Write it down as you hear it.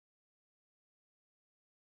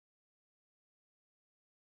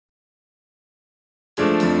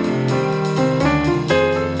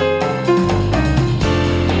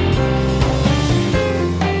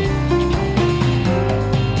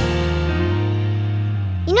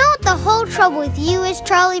You know what the whole trouble with you is,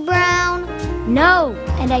 Charlie Brown? No,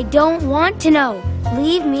 and I don't want to know.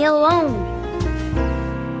 Leave me alone.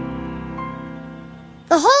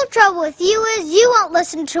 The whole trouble with you is you won't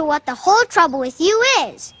listen to what the whole trouble with you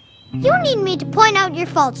is. You need me to point out your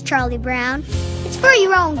faults, Charlie Brown. It's for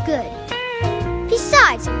your own good.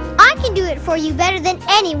 Besides, I can do it for you better than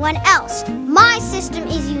anyone else. My system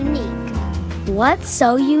is unique. What's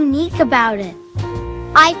so unique about it?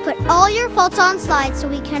 I've put all your faults on slides so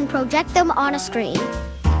we can project them on a screen.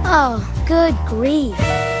 Oh, good grief.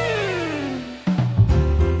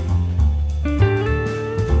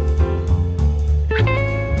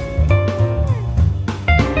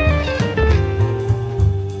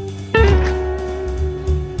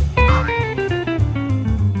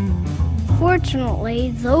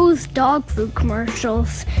 Fortunately, those dog food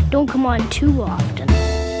commercials don't come on too often.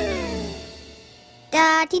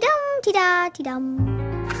 Da-dee-dum-dee-da-dee-dum.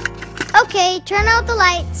 Okay, turn out the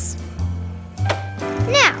lights.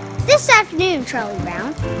 Now, this afternoon, Charlie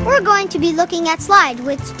Brown, we're going to be looking at slides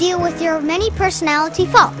which deal with your many personality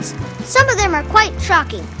faults. Some of them are quite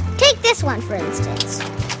shocking. Take this one, for instance.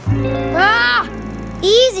 Ah!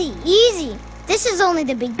 Easy, easy. This is only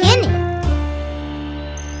the beginning.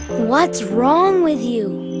 What's wrong with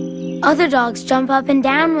you? Other dogs jump up and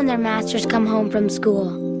down when their masters come home from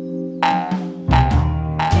school.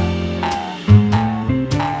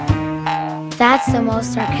 That's the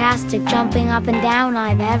most sarcastic jumping up and down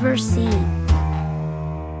I've ever seen.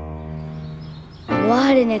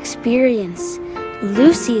 What an experience.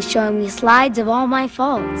 Lucy is showing me slides of all my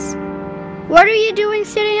faults. What are you doing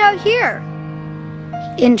sitting out here?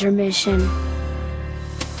 Intermission.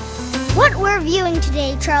 What we're viewing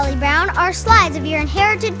today, Charlie Brown, are slides of your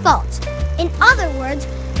inherited faults. In other words,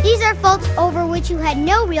 these are faults over which you had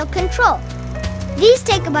no real control. These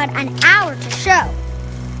take about an hour to show.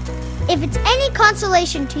 If it's any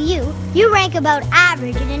consolation to you, you rank about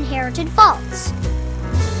average in inherited faults.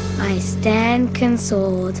 I stand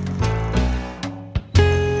consoled.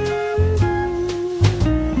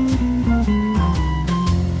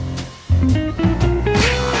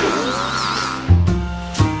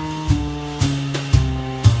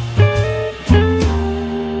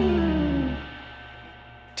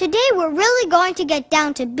 Today we're really going to get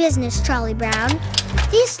down to business, Charlie Brown.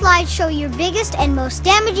 These slides show your biggest and most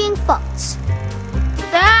damaging faults.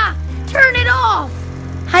 Ah! Turn it off!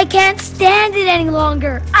 I can't stand it any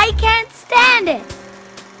longer. I can't stand it.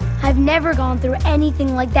 I've never gone through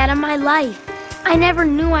anything like that in my life. I never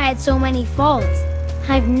knew I had so many faults.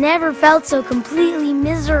 I've never felt so completely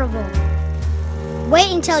miserable.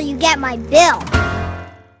 Wait until you get my bill.